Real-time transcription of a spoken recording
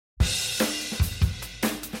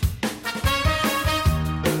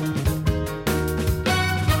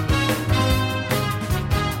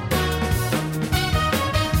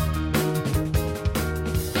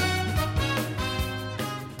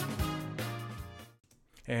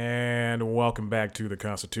And welcome back to the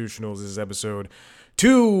Constitutionals. This is episode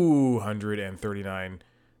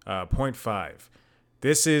 239.5.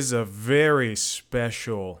 This is a very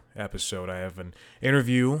special episode. I have an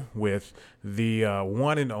interview with the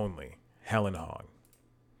one and only Helen Hong.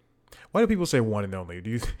 Why do people say one and only?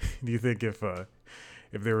 Do you think if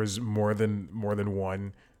there was more than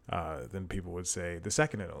one, then people would say the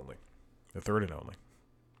second and only, the third and only,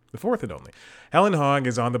 the fourth and only? Helen Hong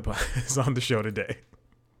is on the show today.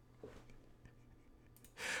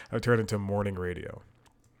 I've turned into morning radio.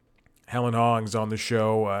 Helen Hong's on the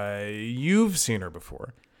show. You've seen her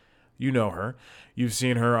before. You know her. You've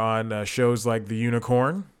seen her on shows like The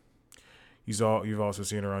Unicorn. You've also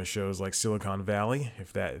seen her on shows like Silicon Valley,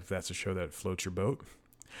 if that's a show that floats your boat.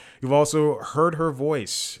 You've also heard her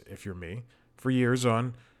voice, if you're me, for years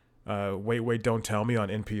on Wait, Wait, Don't Tell Me on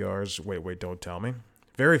NPR's Wait, Wait, Don't Tell Me.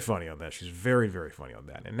 Very funny on that. She's very, very funny on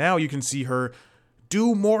that. And now you can see her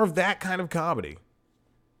do more of that kind of comedy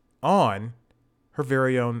on her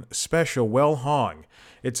very own special, Well Hong.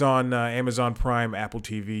 It's on Amazon Prime, Apple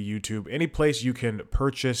TV, YouTube, any place you can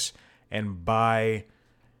purchase and buy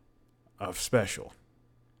a special.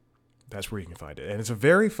 That's where you can find it. And it's a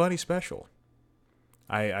very funny special.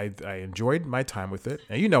 I enjoyed my time with it.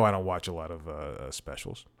 And you know I don't watch a lot of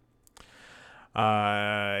specials.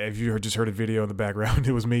 If you just heard a video in the background,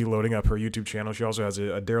 it was me loading up her YouTube channel. She also has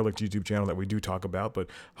a derelict YouTube channel that we do talk about,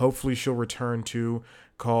 but hopefully she'll return to,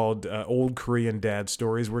 called Old Korean Dad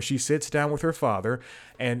Stories, where she sits down with her father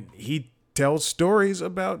and he tells stories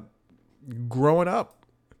about growing up.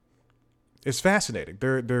 It's fascinating.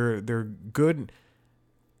 They're good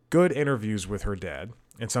interviews with her dad,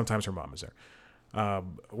 and sometimes her mom is there,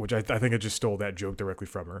 which I think I just stole that joke directly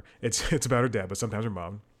from her. It's about her dad, but sometimes her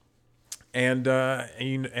mom. And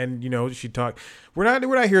you know, she talked. We're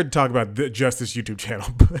not here to talk about just this YouTube channel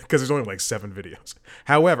because there's only like 7 videos.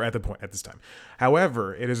 However, at this time,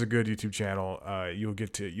 it is a good YouTube channel.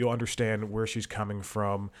 You'll understand where she's coming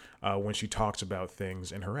from when she talks about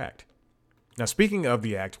things in her act. Now, speaking of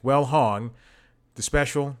the act, Well Hong, the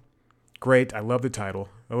special, great. I love the title.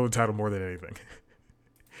 I love the title more than anything.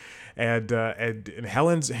 And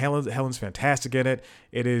Helen's fantastic in it.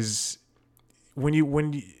 It is when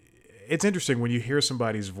you. It's interesting when you hear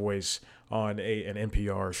somebody's voice on an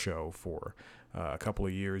NPR show for a couple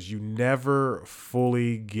of years. You never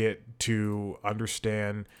fully get to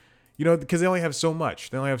understand, because they only have so much.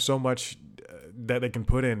 They only have so much that they can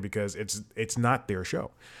put in because it's not their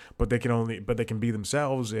show, but they can be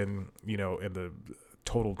themselves in the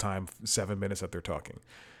total time 7 minutes that they're talking.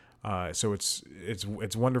 So it's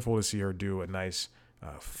wonderful to see her do a nice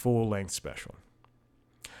full length special.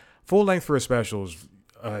 Full length for a special is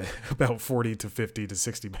about 40 to 50 to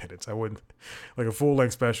 60 minutes. I wouldn't like a full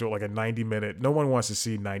length special, like a 90-minute. No one wants to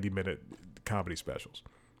see 90-minute comedy specials.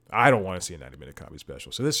 I don't want to see a 90-minute comedy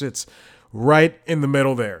special. So this sits right in the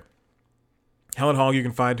middle there. Helen Hong, you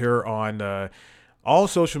can find her on all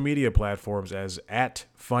social media platforms as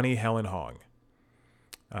 @FunnyHelenHong.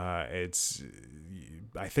 I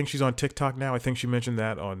think she's on TikTok now. I think she mentioned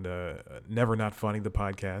that on Never Not Funny, the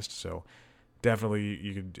podcast. So definitely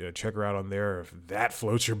you could check her out on there if that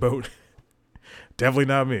floats your boat. Definitely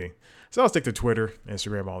not me. So I'll stick to Twitter,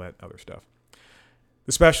 Instagram, all that other stuff.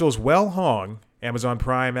 The special is Well Hong, Amazon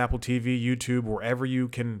Prime, Apple TV, YouTube, wherever you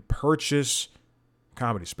can purchase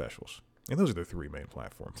comedy specials. And those are the 3 main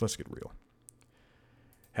platforms. Let's get real.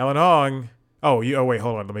 Helen Hong. Oh, wait,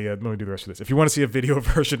 hold on. Let me do the rest of this. If you want to see a video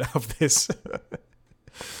version of this,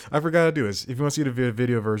 I forgot to do this. If you want to see the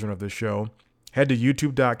video version of this show, head to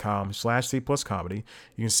youtube.com/C+comedy.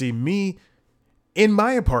 You can see me in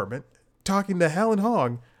my apartment talking to Helen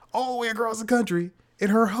Hong all the way across the country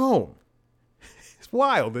in her home. It's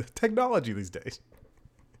wild, the technology these days.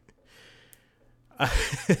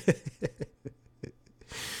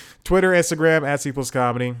 Twitter, Instagram,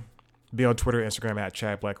 @C+comedy. Be on Twitter, Instagram,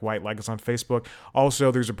 @ChatBlackWhite. Like us on Facebook. Also,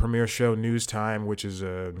 there's a premiere show, News Time, which is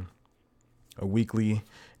a weekly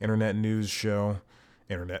internet news show.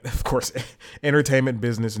 Internet, of course, entertainment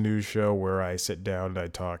business news show where I sit down and I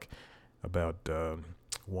talk about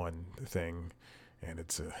one thing, and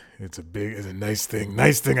it's a nice thing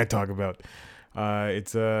I talk about.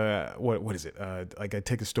 What is it? Like I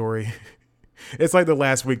take a story. It's like The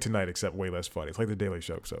Last Week Tonight, except way less funny. It's like The Daily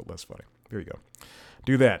Show, so less funny. There you go.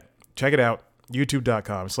 Do that. Check it out.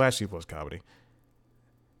 youtube.com/C+comedy.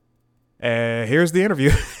 Here's the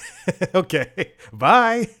interview. Okay.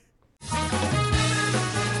 Bye.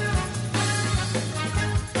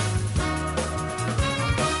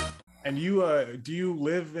 And you, do you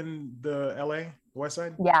live in the LA West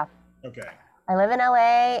Side? Yeah. Okay. I live in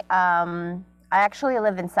LA. I actually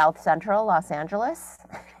live in South Central Los Angeles.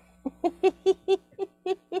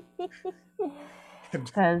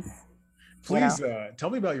 Because, you know, Please tell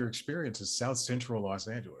me about your experience in South Central Los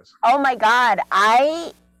Angeles. oh my God,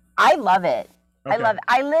 I love it. I Okay. love it.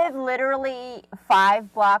 I live literally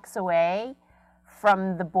 5 blocks away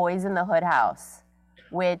from the Boys in the Hood house,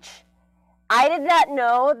 which I did not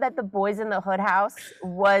know that the Boys in the Hood house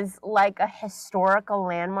was like a historical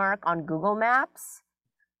landmark on Google Maps.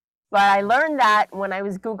 But I learned that when I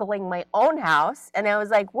was Googling my own house, and I was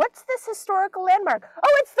like, what's this historical landmark?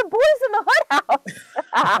 Oh, it's the Boys in the Hood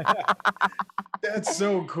house. That's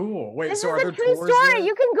so cool. Wait, This so is are a there true tours story. there?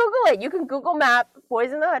 You can Google it. You can Google map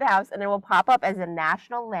Boys in the Hood house, and it will pop up as a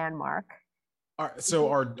national landmark. So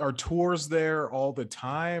are tours there all the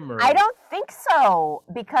time I or don't think so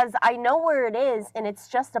because I know where it is and it's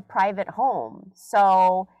just a private home.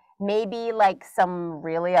 So maybe like some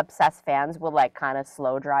really obsessed fans will like kind of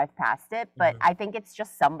slow drive past it, but Mhm. I think it's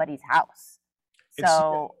just somebody's house. It's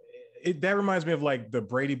So that reminds me of like the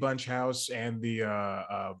Brady Bunch house and the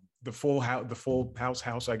full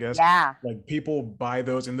house, I guess. yeah. Like people buy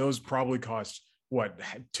those and those probably cost what,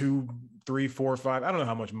 two, three, four, five. I don't know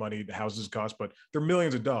how much money the houses cost, but they're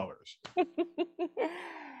millions of dollars.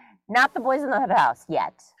 Not the Boys in the Hood house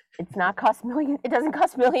yet. It's not cost million. It doesn't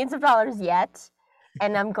cost millions of dollars yet.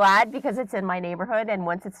 And I'm glad because it's in my neighborhood. And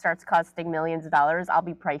once it starts costing millions of dollars, I'll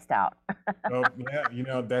be priced out. Oh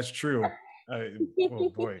yeah, that's true. Oh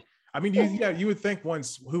boy. I mean, you would think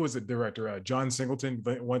once who was the director? John Singleton.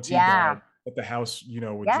 Once he Yeah. died, that the house,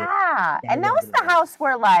 would just Yeah. And that was skyrocket the again. house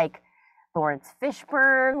where like Lawrence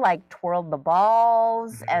Fishburne like twirled the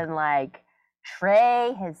balls Mhm. and like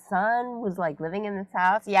Trey, his son, was like living in this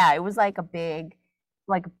house. Yeah, it was like a big,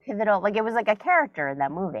 like pivotal, like it was like a character in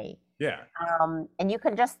that movie. Yeah, And you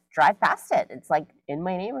can just drive past it. It's like in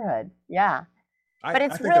my neighborhood. Yeah. But I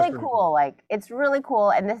it's think that's really pretty cool. cool. Like it's really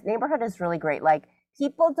cool. And this neighborhood is really great. Like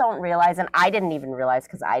people don't realize, and I didn't even realize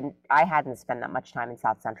because I hadn't spent that much time in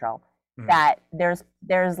South Central, Mhm. that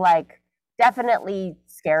there's like definitely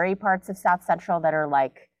scary parts of South Central that are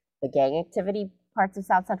like the gang activity parts of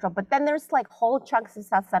South Central. But then there's like whole chunks of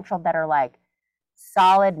South Central that are like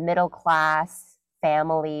solid middle class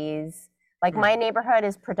families. Like my Mm. neighborhood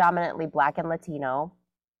is predominantly Black and Latino,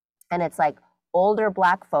 and it's like older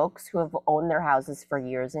Black folks who have owned their houses for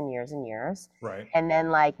years and years and years. Right. And then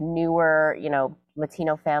like newer,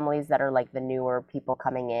 Latino families that are like the newer people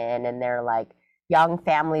coming in, and they're like young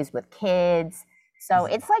families with kids. So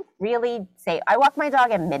Mhm. it's like really safe. I walk my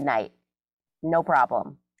dog at midnight, no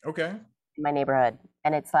problem, Okay. in my neighborhood.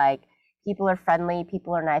 And it's like people are friendly,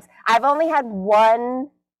 people are nice. I've only had one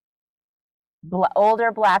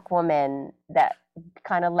older Black woman that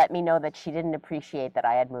kind of let me know that she didn't appreciate that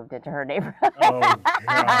I had moved into her neighborhood. Oh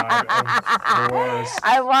God, of course.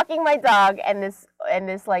 I'm walking my dog, and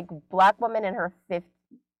this like Black woman in her 50s.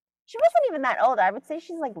 She wasn't even that old. I would say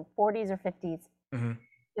she's like 40s or 50s. Mhm.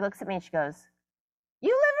 She looks at me and she goes,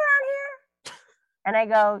 "You live around here?" And I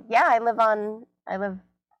go, "Yeah, I live a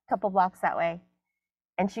couple blocks that way."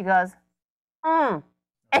 And she goes, "Hmm."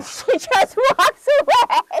 And she just walks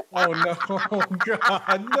away. Oh no,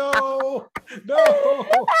 God, no,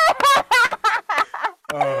 no.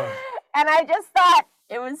 Uh, And I just thought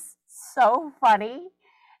it was so funny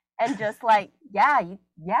and just like, yeah,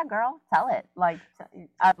 yeah, girl, tell it. Like,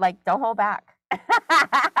 don't hold back.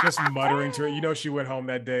 just muttering to her. She went home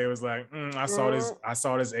that day. It was like, Mm. I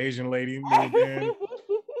saw this Asian lady move in.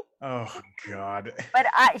 Oh God. But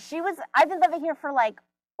I've been living here for like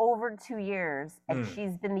over 2 years, and Mm,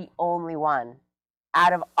 she's been the only one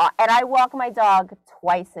out of, and I walk my dog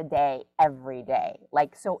twice a day, every day.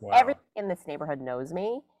 Like, so wow. everyone in this neighborhood knows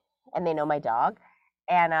me, and they know my dog.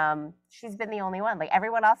 And she's been the only one. Like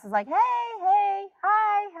everyone else is like, hey, hey,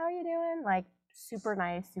 hi, how are you doing? Like super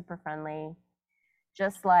nice, super friendly.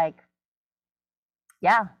 Just like,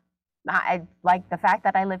 yeah. I like the fact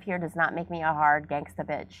that I live here does not make me a hard gangsta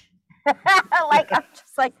bitch. Like I'm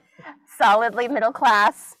just like solidly middle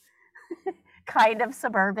class, kind of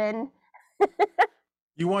suburban.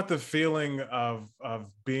 You want the feeling of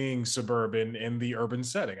being suburban in the urban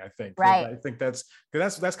setting. I think. Right. I think that's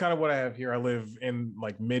kind of what I have here. I live in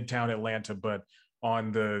like Midtown Atlanta, but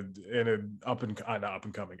on the in an not up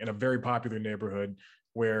and coming in a very popular neighborhood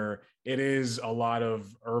where it is a lot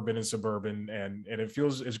of urban and suburban, and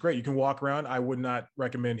it's great. You can walk around. I would not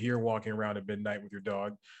recommend here walking around at midnight with your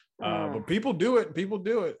dog, Mm, but people do it. People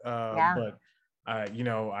do it. yeah. But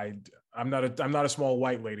I'm not a small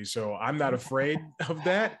white lady, so I'm not afraid of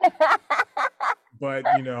that. But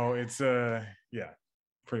it's yeah,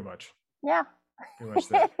 pretty much. Yeah. Pretty much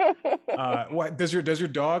that. What does your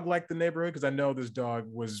dog like the neighborhood? Because I know this dog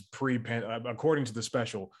was according to the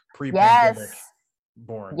special, pre-pandemic Yes.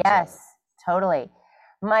 born. So Yes, totally.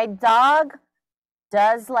 My dog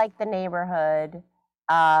does like the neighborhood.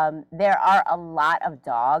 There are a lot of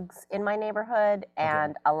dogs in my neighborhood, okay,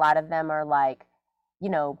 and a lot of them are like,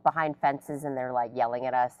 behind fences and they're like yelling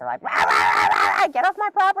at us. They're like, "Rah, rah, rah, rah, get off my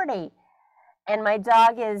property." And my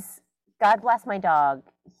dog is, God bless my dog,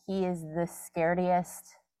 he is the scariest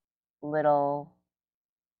little,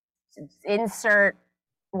 insert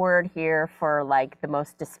word here for like the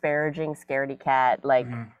most disparaging scaredy cat. Like,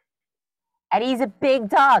 mhm. and he's a big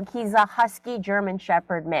dog. He's a husky German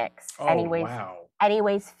Shepherd mix, and Oh wow. he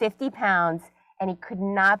weighs 50 pounds, and he could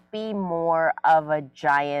not be more of a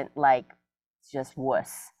giant, like, just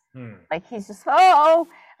wuss. Hmm. Like, he's just, oh,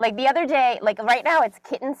 like the other day, like right now it's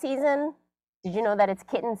kitten season. Did you know that it's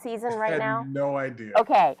kitten season I right had now? no idea.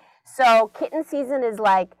 Okay, so kitten season is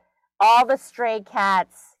like all the stray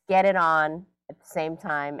cats get it on at the same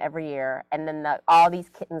time every year, and then all these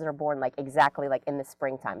kittens are born like exactly like in the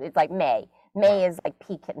springtime. It's like May. May Wow. is like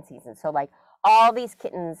peak kitten season. So like all these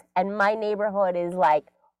kittens, and my neighborhood is like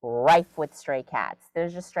rife with stray cats.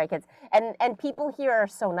 There's just stray cats, and people here are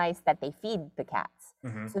so nice that they feed the cats.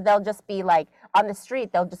 Hmm. So they'll just be like on the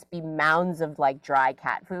street. There'll just be mounds of like dry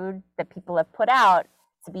cat food that people have put out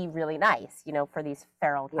to be really nice, for these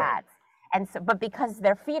feral Right. cats. And so, but because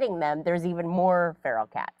they're feeding them, there's even more feral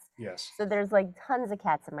cats. Yes. So there's like tons of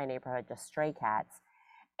cats in my neighborhood, just stray cats.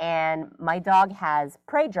 And my dog has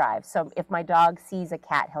prey drive. So if my dog sees a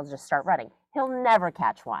cat, he'll just start running. He'll never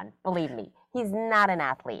catch one, believe me. He's not an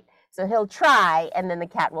athlete. So he'll try, and then the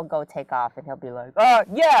cat will go take off, and he'll be like, "Oh,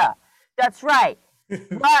 yeah, that's right.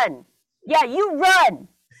 Run. Yeah, you run,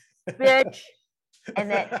 bitch." And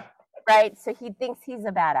then, right? So he thinks he's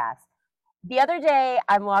a badass. The other day,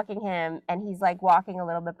 I'm walking him, and he's like walking a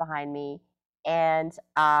little bit behind me. And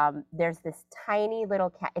there's this tiny little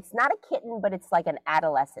cat. It's not a kitten, but it's like an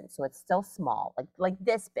adolescent, so it's still small, like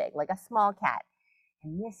this big, like a small cat.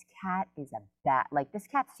 And this cat is a bat. Like, this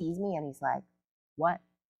cat sees me, and he's like, "What?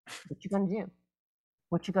 What you gonna do?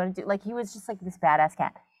 What you gonna do?" Like, he was just like this badass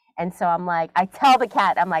cat. And so I'm like, I tell the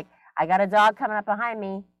cat, I'm like, "I got a dog coming up behind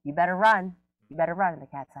me. You better run. You better run." And the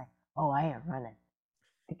cat's like, "Oh, I ain't running."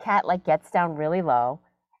 The cat like gets down really low,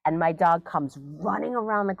 and my dog comes running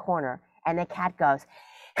around the corner, and the cat goes,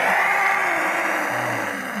 Oh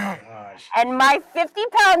my gosh. and my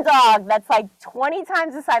 50-pound dog, that's like 20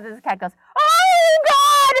 times the size of this cat, goes, "Oh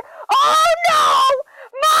God! Oh no!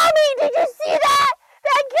 Mommy, did you see that?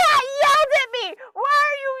 That cat yelled at me! Why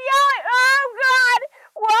are you yelling? Oh God!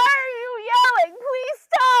 Why are you yelling? Please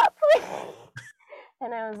stop! Please."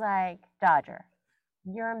 And I was like, "Dodger,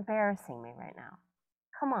 you're embarrassing me right now.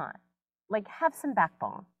 Come on, like, have some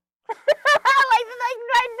backbone." like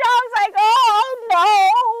my dog's like,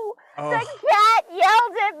 "Oh no, the Oh, cat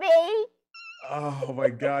yelled at me." oh my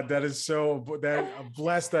God. That is so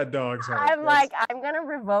bless that dog's heart. I'm like, "I'm gonna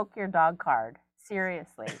revoke your dog card.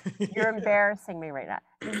 Seriously, you're embarrassing me right now.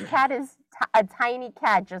 This cat is a tiny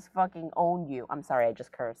cat. Just fucking owned you." I'm sorry, I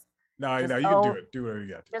just cursed. No, Just no, you can do it. Do whatever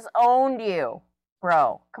you got just owned you,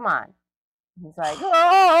 bro. Come on. He's like,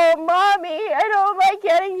 "Oh, mommy, I don't like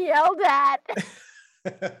getting yelled at."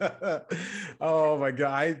 Oh my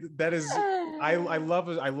God. I love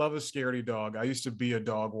a scaredy dog. I used to be a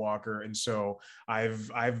dog walker, and so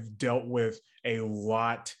I've dealt with a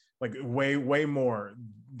lot, like way more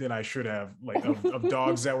than I should have, like of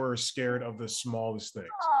dogs that were scared of the smallest things.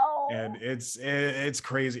 And Oh, it's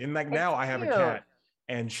crazy. And like it's now I have a cute. cat,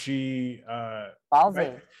 and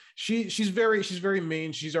Ballsy. she's very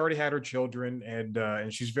mean. She's already had her children,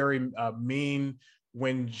 and she's very mean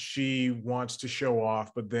when she wants to show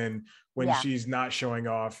off, but then when Yeah, she's not showing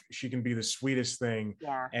off, she can be the sweetest thing.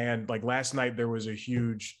 yeah. And like last night, there was a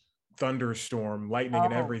huge thunderstorm, lightning,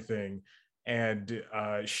 and Oh. everything. And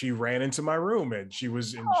she ran into my room, and she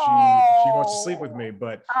wants to sleep with Oh. me.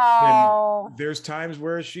 But then Oh. there's times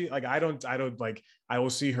where she like I don't like I will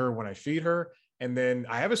see her when I feed her, and then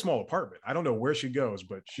I have a small apartment. I don't know where she goes,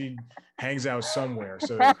 but she hangs out somewhere.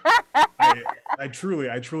 So I I truly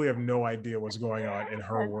have no idea what's going on in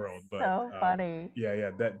her That's world. But so funny. yeah,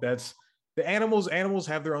 yeah, that's the animals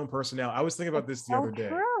have their own personality. I was thinking about It's this the so other day.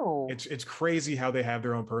 true. It's crazy how they have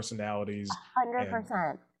their own personalities. and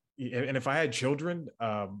 100%. and if I had children,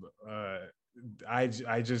 I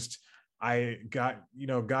just I got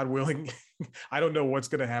God willing, I don't know what's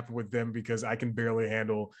gonna happen with them because I can barely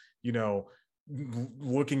handle you know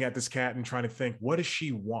looking at this cat and trying to think, what does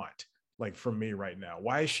she want, like, from me right now?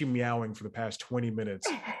 Why is she meowing for the past 20 minutes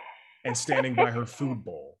and standing by her food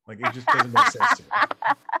bowl? Like, it just doesn't make sense to me.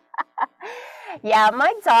 Yeah,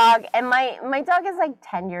 my dog and my dog is like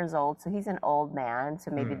 10 years old, so he's an old man.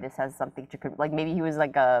 So maybe Hmm. this has something to like maybe he was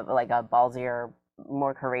like a ballsier,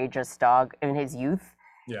 more courageous dog in his youth,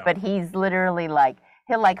 Yeah. but he's literally like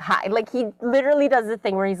he'll like hide like he literally does the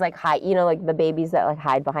thing where he's like hide like the babies that like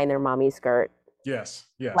hide behind their mommy's skirt. Yes.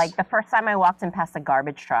 Like Yes. the first time I walked in past a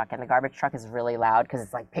garbage truck, and the garbage truck is really loud because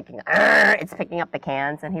it's like it's picking up the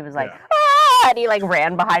cans, and he was like, Yeah. ah! And he like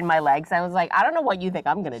ran behind my legs. I was like, I don't know what you think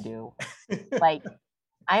I'm gonna do. Like,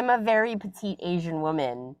 I'm a very petite Asian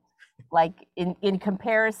woman. Like in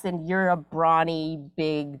comparison, you're a brawny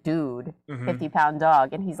big dude, Hmm. 50-pound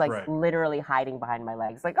dog, and he's like Right. literally hiding behind my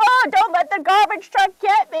legs. Like, oh, don't let the garbage truck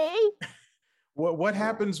get me. What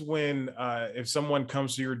happens when if someone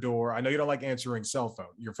comes to your door? I know you don't like answering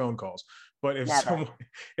your phone calls, but if Never. someone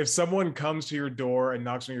if someone comes to your door and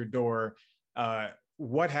knocks on your door,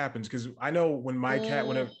 what happens? Because I know when my cat, He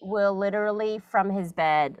whenever, will literally from his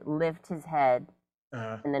bed lift his head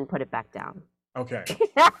uh, and then put it back down. okay,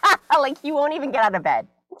 Like he won't even get out of bed.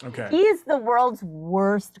 okay, He is the world's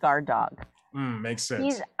worst guard dog. makes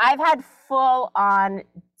sense. I've had full on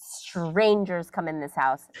strangers come in this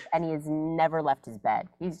house and he has never left his bed.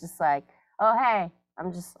 He's just like, oh hey,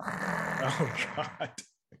 I'm just Oh God.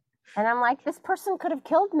 and I'm like, this person could have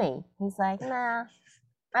killed me. He's like, nah,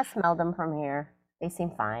 I smelled them from here. They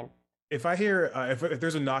seem fine. If I hear if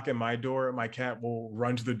there's a knock at my door, my cat will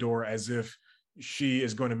run to the door as if she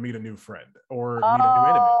is going to meet a new friend or meet a new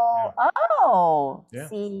enemy. Yeah, Oh, oh. yeah,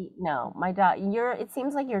 See, no, my dog. It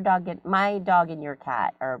seems like my dog and your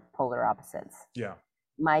cat are polar opposites. yeah.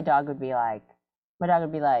 My dog would be like, my dog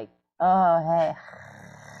would be like, oh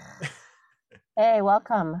hey, hey,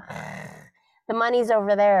 welcome. The money's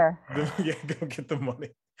over there. Yeah, go get the money.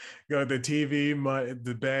 Go the TV,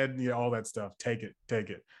 the bed, all that stuff. Take it, take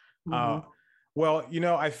it. Uh, Hmm. well,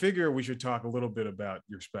 I figure we should talk a little bit about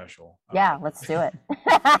your special. Yeah, let's do it.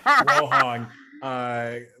 Well Hong.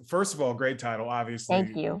 First of all, great title. Thank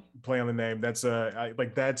Obviously, you. play on the name.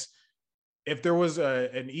 Like that's if there was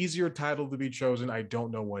an easier title to be chosen, I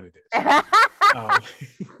don't know what it is. Um, I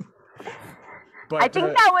but think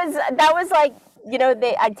that was like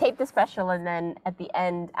I taped the special and then at the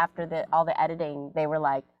end after all the editing they were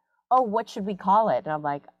like, oh, what should we call it? And I'm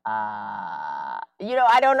like, I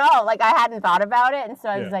don't know, like I hadn't thought about it, and so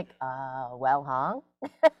I was yeah. like, well hung.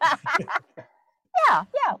 Yeah,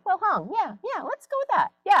 well hung, yeah, let's go with that,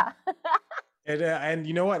 yeah. And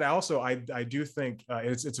you know what? Also, I do think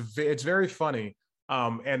it's very funny.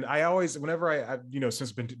 And I always, whenever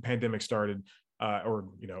since the pandemic started, or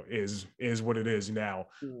is what it is now.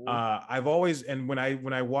 Mhm. I've always, and when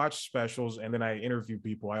I watch specials and then I interview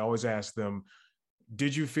people, I always ask them,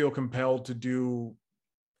 did you feel compelled to do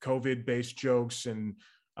COVID based jokes? And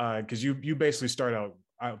because you basically start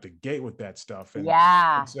out the gate with that stuff, and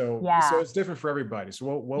Yeah, so yeah, it's different for everybody. So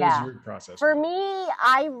what was yeah. your process For like? me,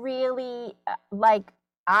 I really like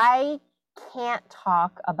I can't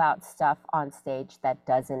talk about stuff on stage that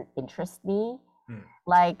doesn't interest me. Hmm.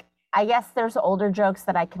 Like, I guess there's older jokes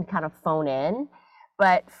that I can kind of phone in,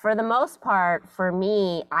 but for the most part, for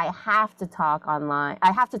me, I have to talk online.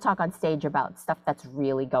 I have to talk on stage about stuff that's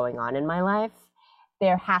really going on in my life.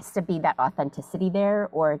 There has to be that authenticity there,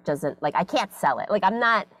 or it doesn't, like, I can't sell it. Like, I'm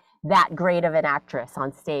not that great of an actress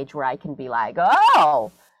on stage where I can be like,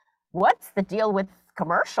 oh, what's the deal with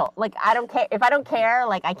commercial? Like, I don't care. If I don't care,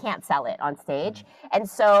 like, I can't sell it on stage. And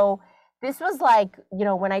so this was like,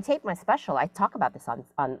 when I taped my special, I talk about this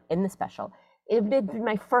on in the special. It had been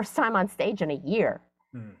my first time on stage in a year.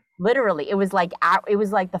 Hmm. Literally, it was like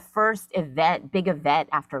the first big event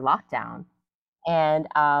after lockdown,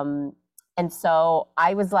 and so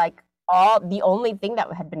I was like, the only thing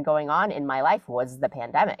that had been going on in my life was the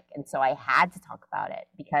pandemic, and so I had to talk about it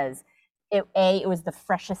because it was the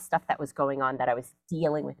freshest stuff that was going on that I was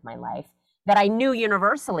dealing with in my life, that I knew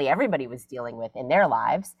universally everybody was dealing with in their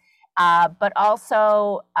lives, but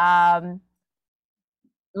also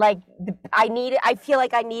like I feel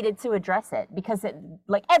like I needed to address it because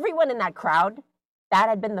like everyone in that crowd, that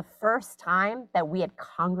had been the first time that we had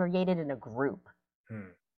congregated in a group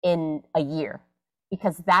Hmm. in a year,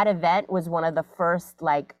 because that event was one of the first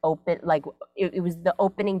like it was the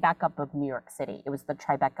opening back up of New York City. It was the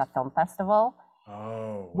Tribeca Film Festival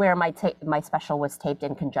Oh. where my special was taped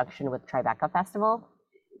in conjunction with Tribeca Festival.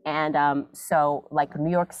 And so like New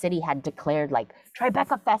York City had declared like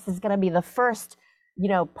Tribeca Fest is going to be the first,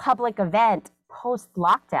 public event post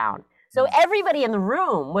lockdown. So everybody in the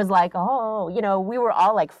room was like, oh, we were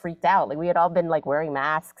all like freaked out. Like we had all been like wearing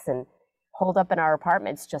masks and holed up in our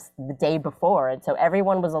apartments just the day before. And so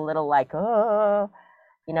everyone was a little like, oh,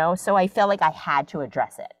 so I felt like I had to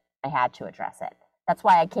address it. I had to address it. That's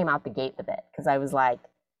why I came out the gate with it, because I was like,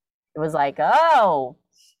 it was like, oh,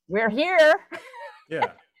 we're here.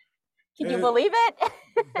 Yeah. Can you Uh, believe it?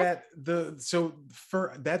 that the so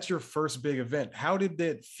for that's your first big event. How did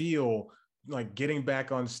that feel, like getting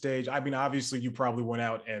back on stage? I mean, obviously you probably went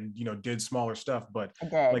out and did smaller stuff, but I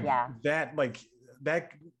did, like yeah.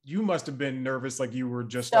 that you must have been nervous, like you were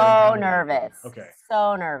just starting So comedy that day. nervous. Okay.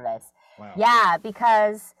 So nervous. Wow. Yeah,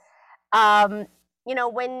 because um,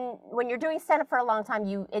 when you're doing stand up for a long time,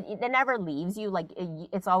 it never leaves you. Like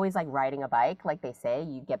it's always like riding a bike, like they say.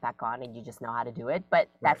 You get back on and you just know how to do it. But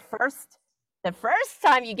Right. the first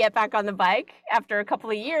time you get back on the bike after a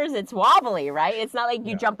couple of years, it's wobbly, right? It's not like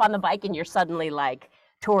you Yeah. jump on the bike and you're suddenly like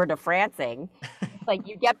Tour de Francing. It's like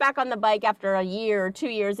you get back on the bike after a year or 2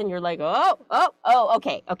 years and you're like,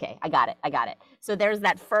 okay, I got it. So there's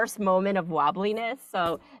that first moment of wobbliness.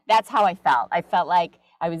 So that's how I felt. I felt like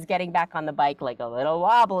I was getting back on the bike like a little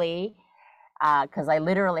wobbly, because I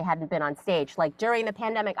literally hadn't been on stage. Like during the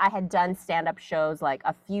pandemic, I had done stand-up shows, like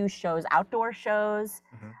a few shows, outdoor shows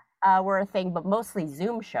were a thing, but mostly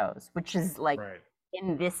Zoom shows, which is like Right.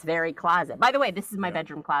 in this very closet. By the way, this is my Yeah.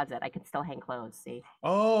 bedroom closet. I can still hang clothes, see?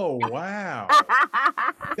 Oh, wow.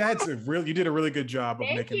 You did a really good job of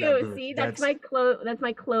Thank making that you. booth. See, that's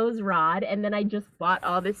my clothes rod, and then I just bought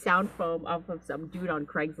all this sound foam off of some dude on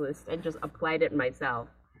Craigslist and just applied it myself.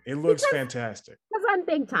 It looks fantastic. Because I'm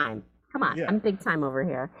big time. Come on, Yeah. I'm big time over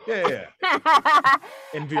here. Yeah.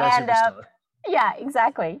 NVI And superstar. yeah,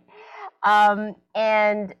 exactly.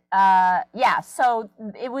 Yeah, so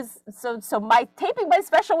it was so my taping my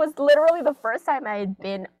special was literally the first time I had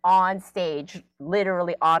been on stage,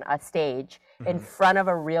 literally on a stage in front of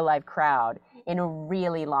a real life crowd in a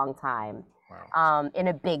really long time. Wow. In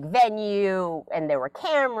a big venue, and there were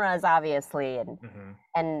cameras, obviously,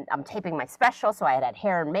 and I'm taping my special, so I had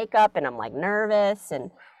hair and makeup, and I'm like nervous,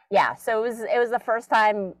 and yeah, so it was the first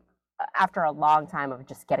time after a long time of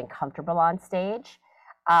just getting comfortable on stage,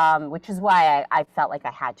 which is why I felt like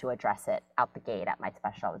I had to address it out the gate at my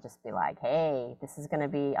special, just be like, hey, this is going to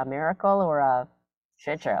be a miracle or a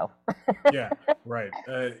shit show. Yeah, right.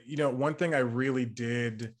 One thing I really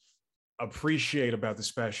did appreciate about the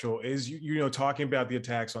special is talking about the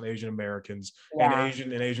attacks on Asian Americans and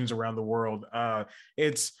Yeah. Asians around the world.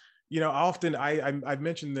 It's often I've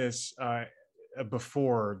mentioned this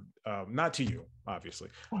before, not to you obviously,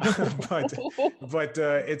 but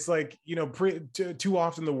it's like too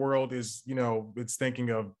often the world is it's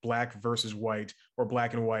thinking of black versus white or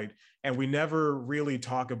black and white, and we never really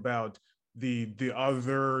talk about the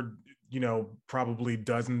other probably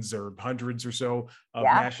dozens or hundreds or so of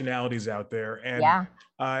nationalities out there. And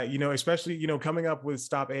especially coming up with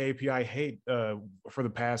Stop AAPI Hate for the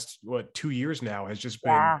past 2 years now has just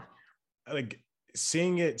been like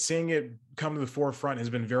seeing it come to the forefront has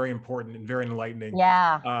been very important and very enlightening.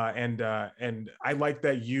 And I like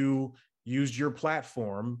that you used your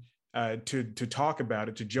platform to talk about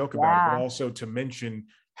it, to joke about it, but also to mention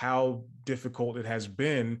how difficult it has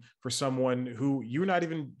been for someone who you're not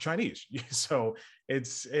even Chinese. So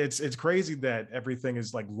it's crazy that everything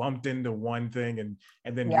is like lumped into one thing,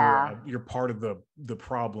 and then you're part of the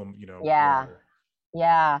problem.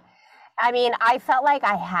 Yeah. I mean, I felt like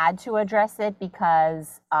I had to address it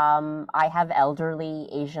because I have elderly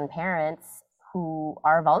Asian parents who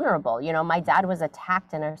are vulnerable. My dad was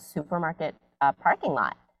attacked in a supermarket parking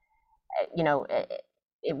lot.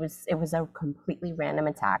 It was a completely random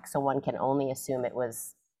attack, so one can only assume it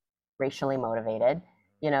was racially motivated.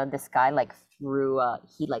 This guy like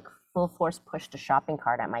he like full force pushed a shopping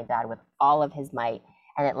cart at my dad with all of his might,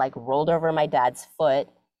 and it like rolled over my dad's foot.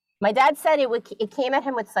 My dad said it came at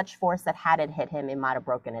him with such force that had it hit him, it might have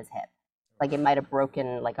broken his hip. Like it might have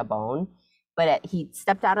broken like a bone. But he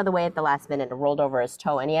stepped out of the way at the last minute and rolled over his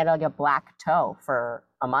toe, and he had like a black toe for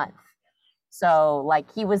a month. So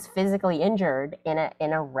like he was physically injured in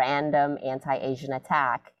a random anti-Asian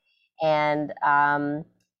attack. And I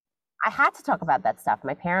had to talk about that stuff.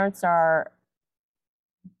 My parents are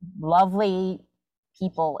lovely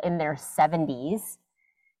people in their 70s.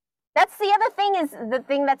 That's the other thing, is the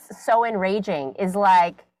thing that's so enraging is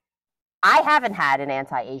like, I haven't had an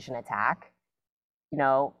anti-Asian attack.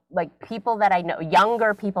 Like people that I know,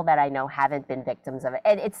 younger people that I know haven't been victims of it.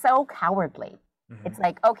 And it's so cowardly. It's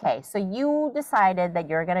like, okay, so you decided that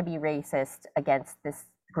you're going to be racist against this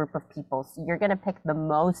group of people. So you're going to pick the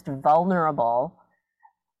most vulnerable,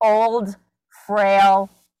 old, frail,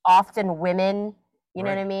 often women, you know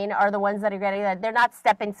what I mean, are the ones that are getting that. They're not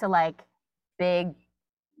stepping to like big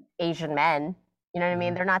Asian men, you know what I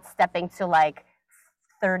mean? They're not stepping to like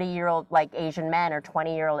 30-year-old like Asian men or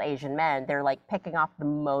 20-year-old Asian men. They're like picking off the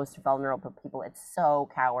most vulnerable people. It's so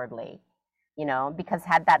cowardly. you know, because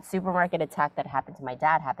had that supermarket attack that happened to my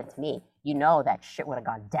dad happened to me, you know, that shit would have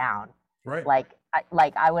gone down. Right. Like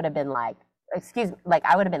I would have been like, excuse me, like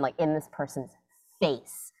I would have been like in this person's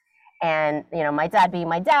face. And, you know, my dad being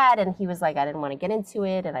my dad, and he was like, I didn't want to get into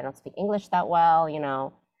it, and I don't speak English that well, you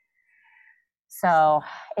know. So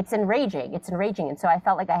it's enraging. It's enraging. And so I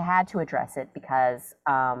felt like I had to address it because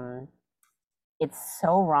it's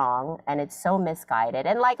so wrong and it's so misguided.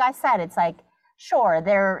 And like I said, it's like, sure,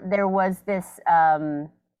 there was this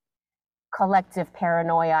collective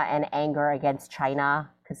paranoia and anger against China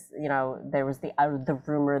because, you know, there was the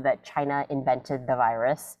rumor that China invented the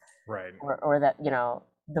virus, Right. or that, you know,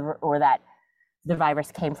 or that the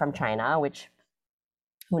virus came from China, which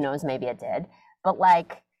who knows, maybe it did. But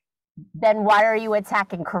like, then why are you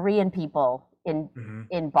attacking Korean people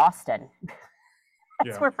in Boston?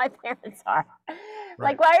 That's where my parents are.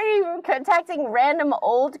 Like, why are you contacting random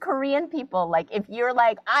old Korean people? Like, if you're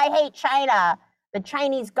like, I hate China, the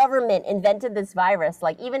Chinese government invented this virus.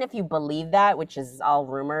 Like, even if you believe that, which is all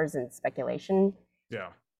rumors and speculation,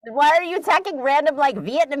 why are you attacking random, like,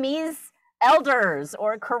 Vietnamese elders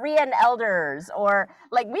or Korean elders? Or,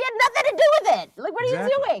 like, we had nothing to do with it. Like, what are you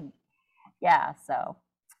doing? Yeah, so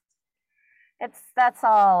that's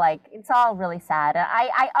all, like, it's all really sad.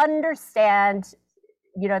 I understand,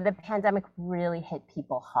 you know, the pandemic really hit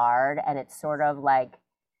people hard, and it's sort of like,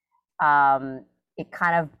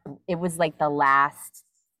 it was like the last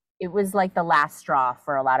straw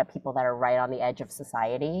for a lot of people that are right on the edge of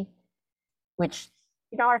society, which,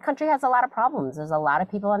 you know, our country has a lot of problems. There's a lot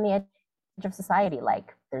of people on the edge of society.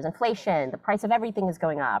 Like, there's inflation, the price of everything is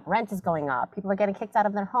going up, rent is going up, people are getting kicked out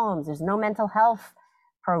of their homes, there's no mental health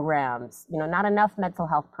programs, you know, not enough mental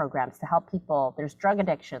health programs to help people. There's drug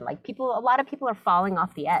addiction. Like, a lot of people are falling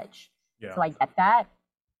off the edge. So I get that.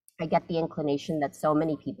 I get the inclination that so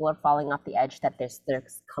many people are falling off the edge that there's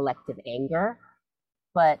collective anger,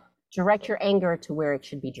 but direct your anger to where it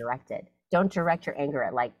should be directed. Don't direct your anger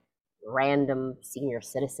at like random senior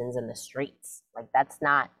citizens in the streets. Like, that's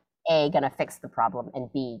not A, gonna fix the problem, and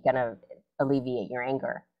B, gonna alleviate your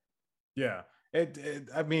anger. Yeah.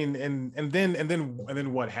 I mean, and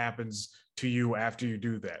then what happens to you after you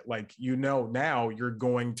do that? Like, you know, now you're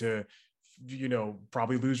going to, you know,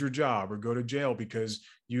 probably lose your job or go to jail because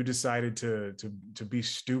you decided to be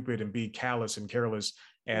stupid and be callous and careless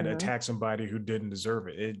and attack somebody who didn't deserve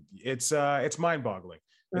it. It's mind-boggling.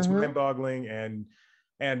 It's mind-boggling,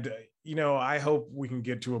 and you know, I hope we can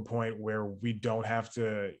get to a point where we don't have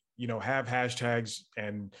to, you know, have hashtags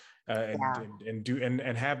and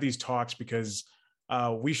have these talks, because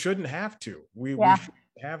we shouldn't have to. We shouldn't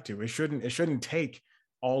have to. It shouldn't take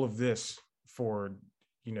all of this for,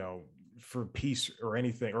 you know, for peace or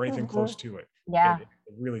anything close to it. It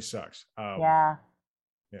really sucks.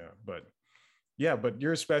 But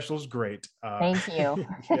your special is great. Thank you.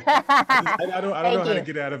 I don't know how to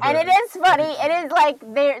get out of it. And it is funny. It is like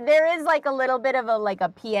there is like a little bit of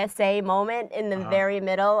a PSA moment in the very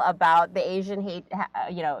middle about the Asian hate,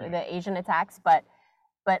 you know, the Asian attacks, but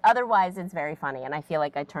otherwise it's very funny, and I feel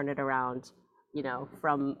like I turned it around, you know,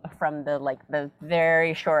 from the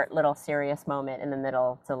very short little serious moment in the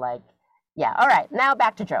middle to like, yeah, all right, now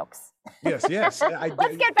back to jokes. Yes.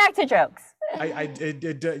 Let's get back to jokes.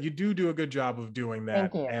 You do a good job of doing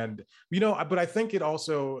that. Thank you. And, you know, but I think it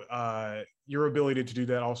also, your ability to do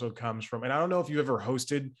that also comes from, and I don't know if you've ever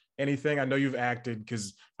hosted anything. I know you've acted,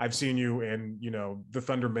 because I've seen you in, you know, the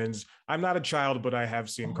Thundermans. I'm not a child, but I have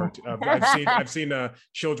seen I've seen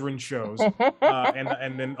children's shows,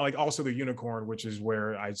 and then like also the Unicorn, which is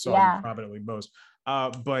where I saw you prominently most.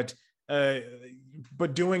 But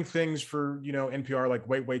doing things for, you know, NPR, like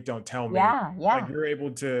Wait, Don't Tell Me. Like, you're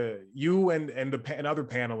able to, you and other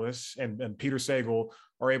panelists and Peter Sagal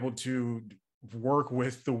are able to work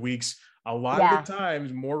with the week's, a lot of the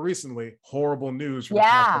times, more recently, horrible news from the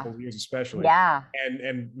past couple of years, especially,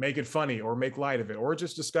 and make it funny or make light of it or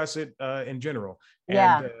just discuss it in general.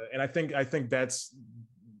 And I think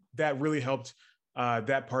that really helped.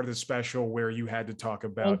 That part of the special where you had to talk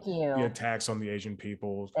about the attacks on the Asian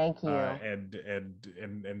people. Thank you.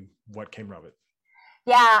 And what came of it.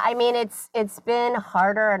 Yeah, I mean, it's been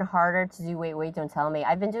harder and harder to do Wait, Don't Tell Me.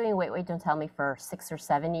 I've been doing Wait, Don't Tell Me for 6 or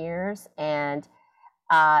 7 years, and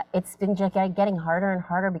it's been just getting harder and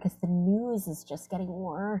harder because the news is just getting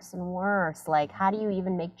worse and worse. Like, how do you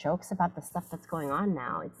even make jokes about the stuff that's going on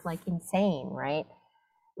now? It's like insane, right?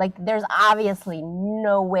 Like, there's obviously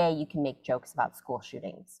no way you can make jokes about school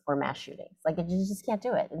shootings or mass shootings. Like, you just can't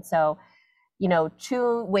do it. And so, you know,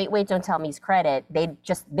 to Wait, Don't Tell Me's credit, they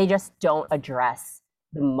just don't address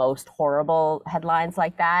the most horrible headlines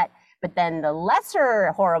like that. But then the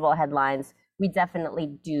lesser horrible headlines we definitely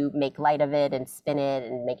do make light of it and spin it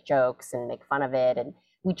and make jokes and make fun of it, and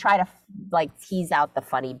we try to like tease out the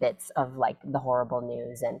funny bits of like the horrible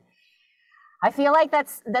news. And I feel like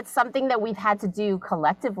that's something that we've had to do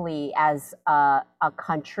collectively as a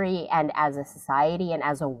country and as a society and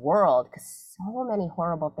as a world, because so many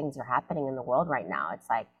horrible things are happening in the world right now. It's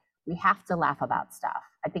like we have to laugh about stuff.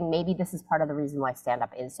 I think maybe this is part of the reason why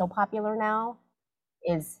stand-up is so popular now,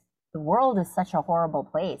 is the world is such a horrible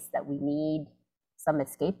place that we need some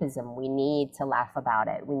escapism. We need to laugh about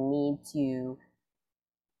it. We need to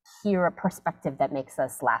hear a perspective that makes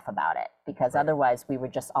us laugh about it, because otherwise we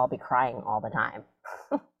would just all be crying all the time.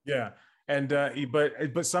 Yeah. And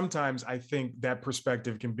but sometimes I think that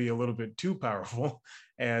perspective can be a little bit too powerful,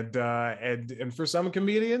 and for some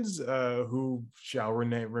comedians who shall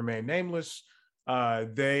remain nameless,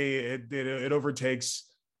 it overtakes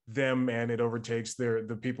them, and it overtakes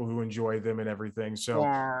the people who enjoy them and everything. So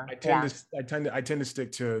Yeah, I tend yeah, to I tend to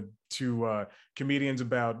stick to comedians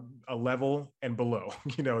about a level and below.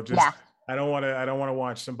 Just yeah, I don't want to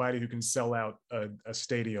watch somebody who can sell out a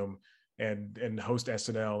stadium and host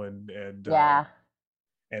SNL yeah.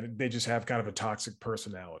 and they just have kind of a toxic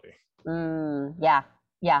personality. Yeah,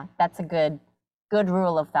 yeah. That's a good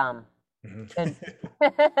rule of thumb. Mhm. Good.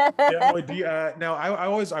 Yeah. Well, now I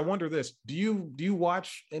always I wonder this. Do you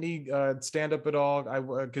watch any stand up at all? I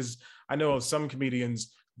Because I know some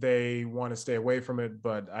comedians they want to stay away from it,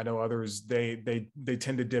 but I know others they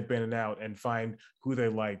tend to dip in and out and find who they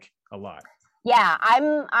like a lot. Yeah,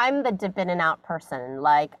 I'm the dip in and out person.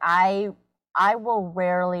 Like I will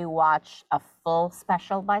rarely watch a full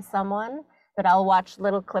special by someone, but I'll watch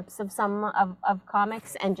little clips of some of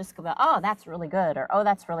comics and just go, oh, that's really good, or oh,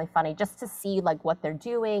 that's really funny, just to see like what they're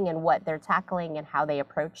doing and what they're tackling and how they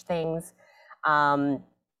approach things. Um,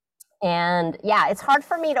 and yeah, it's hard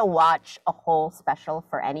for me to watch a whole special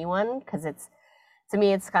for anyone because it's to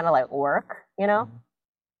me it's kind of like work, you know? Mhm.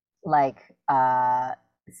 Like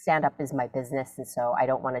stand up is my business, and so I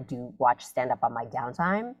don't want to do watch stand up on my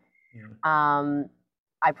downtime. Yeah. um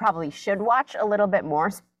I probably should watch a little bit more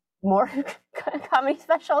comedy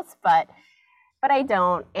specials, but I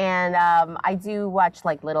don't. And I do watch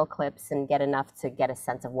like little clips and get enough to get a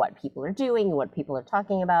sense of what people are doing, what people are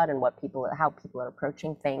talking about, and how people are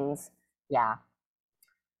approaching things. Yeah,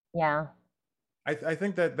 yeah, I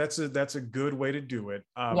think that's a good way to do it,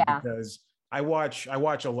 yeah, because I watch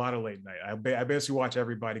a lot of late night. I basically watch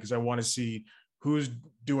everybody because I want to see who's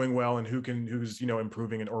doing well and who's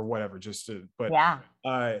improving it or whatever. But yeah.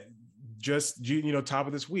 uh, just top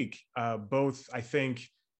of this week, both I think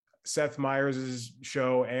Seth Meyers'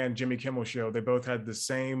 show and Jimmy Kimmel's show, they both had the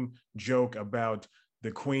same joke about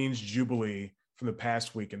the Queen's Jubilee from the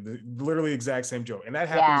past week, and literally exact same joke, and that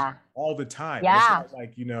happens Yeah, all the time. And it's yeah. not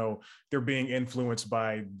like they're being influenced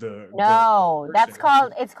by the No,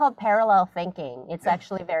 person. it's called parallel thinking. It's Yeah,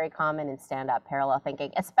 actually very common in stand-up, parallel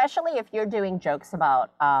thinking, especially if you're doing jokes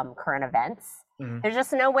about current events. mhm. There's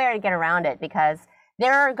just no way to get around it because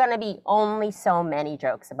there are going to be only so many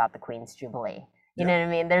jokes about the Queen's Jubilee. You Yeah, know what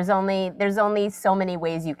I mean? There's only so many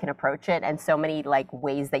ways you can approach it and so many like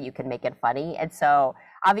ways that you can make it funny. And so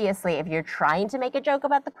obviously if you're trying to make a joke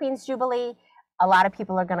about the Queen's Jubilee, a lot of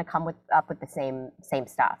people are going to come up with the same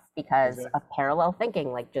stuff because exactly. of parallel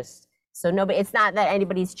thinking. Like just so nobody, it's not that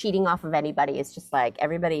anybody's cheating off of anybody. It's just like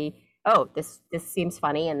everybody, oh, this seems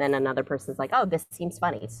funny, and then another person's like, oh, this seems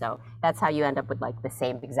funny. So that's how you end up with like the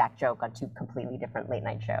same exact joke on two completely different late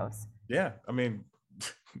night shows. Yeah, I mean,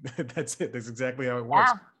 that's it. That's exactly how it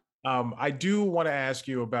works. Yeah, I do want to ask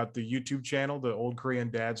you about the YouTube channel, the Old Korean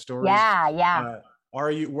Dad Stories. yeah, yeah. Uh, are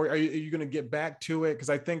you going to get back to it? Because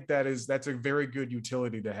I think that's a very good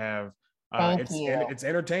utility to have. Thank you, It's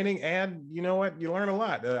entertaining, and you know what, you learn a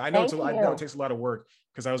lot. thank I know it you. takes a lot of work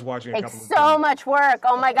because I was watching a Takes couple of so videos. much work.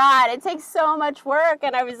 Oh my God, it takes so much work.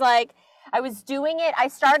 And I was like, I was doing it. I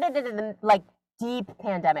started it in the like deep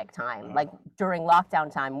pandemic time, like during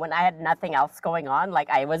lockdown time when I had nothing else going on. Like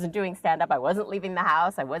I wasn't doing stand up, I wasn't leaving the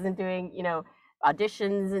house, I wasn't doing,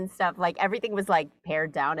 auditions and stuff. Like everything was like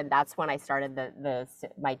pared down. And that's when I started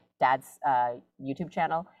my dad's YouTube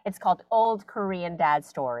channel. It's called Old Korean Dad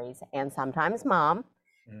Stories and sometimes Mom.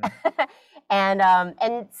 Mhm.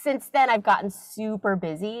 And since then I've gotten super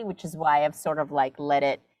busy, which is why I've sort of like let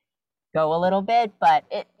it go a little bit. But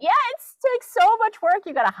it takes so much work.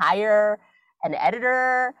 You got to hire an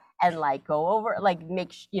editor and like go over, like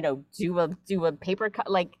do a paper cut,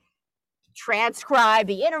 like transcribe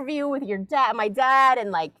the interview with my dad,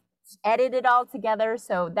 and like edit it all together.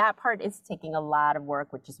 So that part is taking a lot of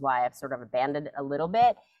work, which is why I've sort of abandoned it a little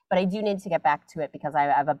bit. But I do need to get back to it because I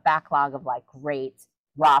have a backlog of like great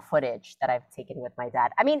raw footage that I've taken with my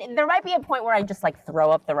dad. I mean, there might be a point where I just like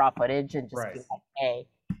throw up the raw footage and just Right. be like, hey,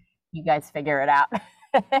 you guys figure it out.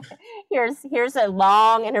 Here's a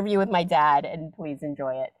long interview with my dad, and please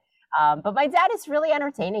enjoy it. But my dad is really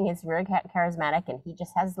entertaining. He's very charismatic, and he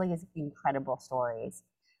just has like his incredible stories.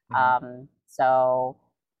 So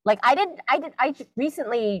like I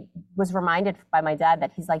recently was reminded by my dad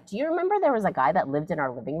that he's like, do you remember there was a guy that lived in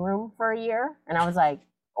our living room for a year? And I was like,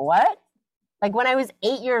 what? Like when I was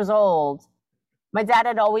 8 years old, my dad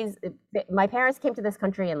had always, my parents came to this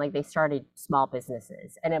country and like they started small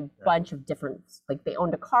businesses and a bunch of different, like they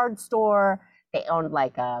owned a card store, they owned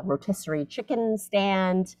like a rotisserie chicken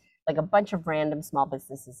stand, like a bunch of random small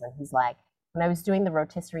businesses. And he's like, when I was doing the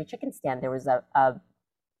rotisserie chicken stand, there was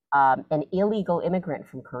an illegal immigrant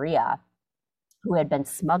from Korea who had been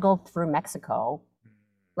smuggled through Mexico.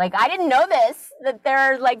 Like I didn't know this, that there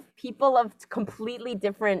are like people of completely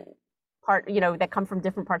different that come from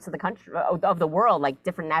different parts of the country, of the world, like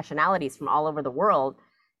different nationalities from all over the world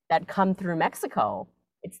that come through Mexico.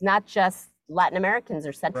 It's not just Latin Americans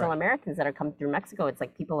or Central Americans that are coming through Mexico. It's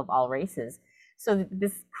like people of all races. So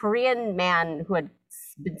this Korean man who had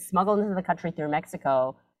been smuggled into the country through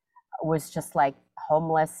Mexico was just like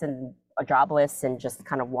homeless and jobless and just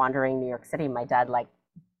kind of wandering New York City. My dad like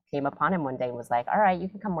came upon him one day and was like, all right, you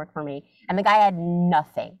can come work for me. And the guy had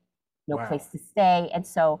nothing, no place to stay. And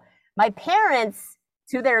so my parents,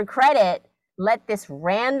 to their credit, let this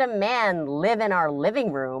random man live in our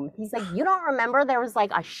living room. He's like, you don't remember there was like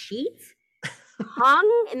a sheet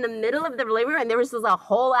hung in the middle of the living room and there was just a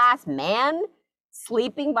whole ass man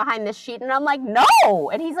sleeping behind this sheet? And I'm like, no.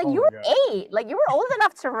 And he's like, you were 8. Like you were old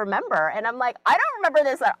enough to remember. And I'm like, I don't remember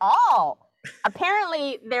this at all.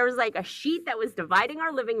 Apparently there was like a sheet that was dividing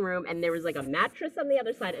our living room and there was like a mattress on the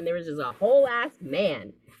other side and there was just a whole ass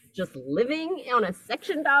man just living on a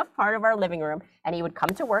sectioned off part of our living room. And he would come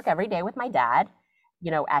to work every day with my dad,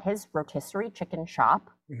 at his rotisserie chicken shop.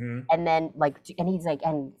 And then and he's like,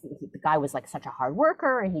 and the guy was like such a hard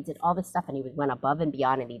worker and he did all this stuff and he went above and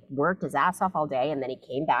beyond and he worked his ass off all day. And then he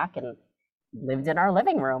came back and lived in our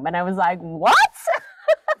living room. And I was like, what?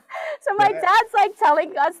 So my dad's like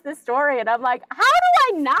telling us this story and I'm like, how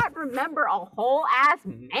do I not remember a whole ass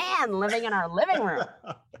man living in our living room?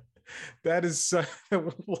 That is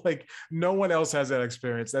like no one else has that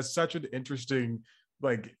experience. That's such an interesting,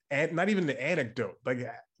 like, not even the anecdote. Like,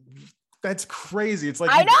 that's crazy. It's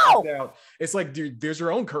like I know. It's like, dude, there's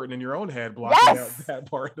your own curtain in your own head blocking out that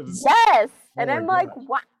part of the story. Yes, and I'm like,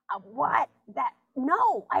 what? What? That?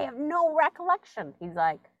 No, I have no recollection. He's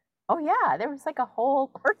like, oh yeah, there was like a whole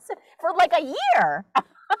person for like a year.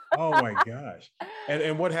 Oh my gosh!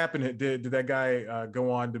 And what happened? Did that guy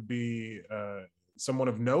go on to be someone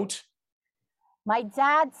of note? My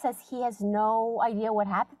dad says he has no idea what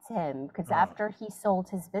happened to him because after he sold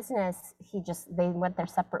his business, they went their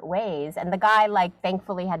separate ways. And the guy, like,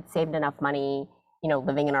 thankfully had saved enough money,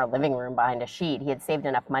 living in our living room behind a sheet. He had saved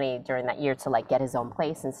enough money during that year to like get his own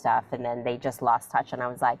place and stuff. And then they just lost touch. And I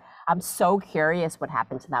was like, I'm so curious what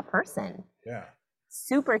happened to that person. Yeah.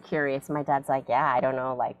 Super curious. My dad's like, yeah, I don't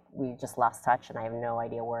know. Like, we just lost touch and I have no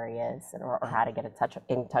idea where he is or how to get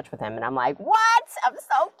in touch with him. And I'm like, what? I'm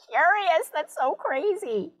so curious. That's so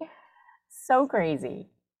crazy. So crazy.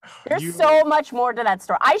 There's so much more to that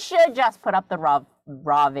story. I should just put up the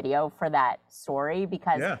raw video for that story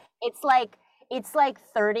because it's like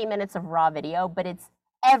 30 minutes of raw video, but it's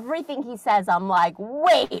everything he says. I'm like,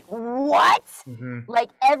 wait, what?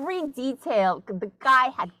 Like every detail. The guy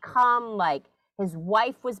had come, like, his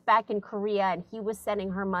wife was back in Korea and he was sending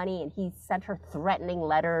her money and he sent her threatening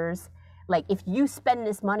letters. Like, if you spend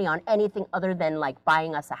this money on anything other than like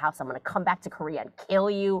buying us a house, I'm going to come back to Korea and kill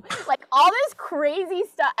you. Like all this crazy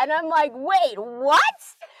stuff. And I'm like, wait, what?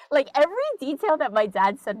 Like every detail that my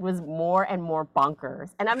dad said was more and more bonkers.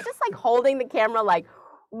 And I'm just like holding the camera like,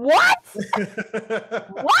 what?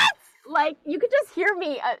 What? Like you could just hear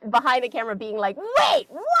me behind the camera being like, wait,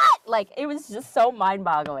 what? Like it was just so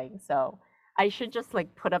mind-boggling. So I should just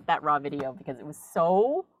like put up that raw video because it was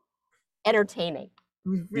so entertaining. It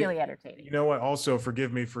was really entertaining. You know what? Also,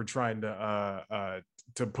 forgive me for trying to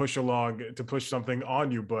push something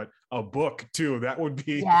on you, but a book too. That would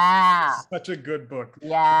be such a good book.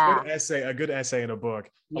 Yeah, a good essay in a book,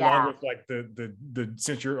 along with like the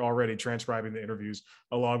since you're already transcribing the interviews,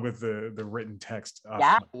 along with the written text.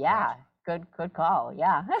 Good call.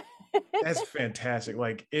 Yeah, that's fantastic.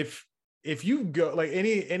 Like if you go like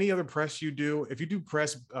any other press you do, if you do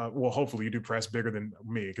press, well, hopefully you do press bigger than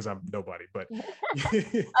me because I'm nobody. But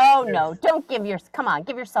oh no, don't come on,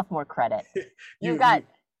 give yourself more credit. You've got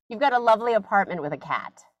a lovely apartment with a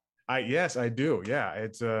cat. Yes, I do. Yeah,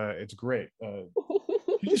 it's great.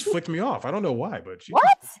 She just flicked me off. I don't know why, but she What?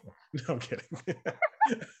 no, I'm kidding.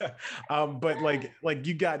 But like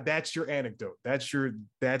you got that's your anecdote. That's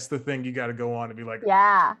the thing you got to go on and be like,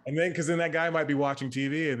 Yeah. and then because then that guy might be watching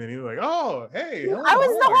TV and then he's like, oh, hey, Helen, I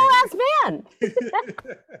was the whole ass man.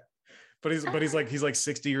 He's like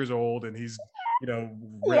 60 years old and he's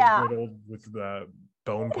Yeah. riddled with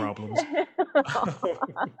bone problems. I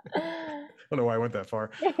don't know why I went that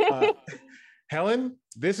far. Helen,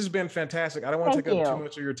 this has been fantastic. I don't want to take up too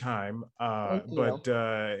much of your time, but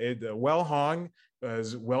well hung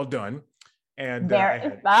was well done. And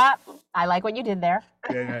I like what you did there.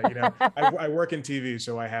 Yeah, I work in TV,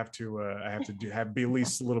 so I have to be at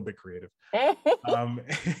least a little bit creative.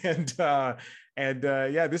 And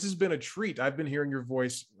yeah, this has been a treat. I've been hearing your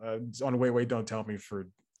voice on Wait Wait Don't Tell Me for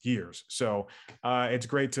years, so it's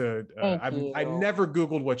great to I never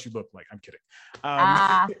Googled what you look like. I'm kidding.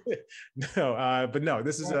 No, but no,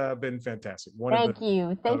 this has been fantastic. Thank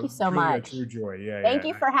you so much. A true joy. Thank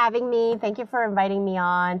you for having me. Thank you for inviting me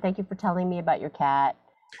on. Thank you for telling me about your cat.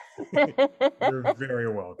 You're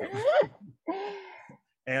very welcome.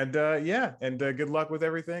 And good luck with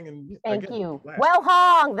everything. And thank you. Well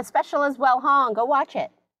Hong, the special is Well Hong. Go watch it.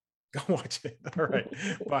 Go watch it. All right.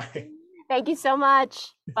 Bye. Thank you so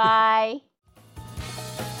much. Bye.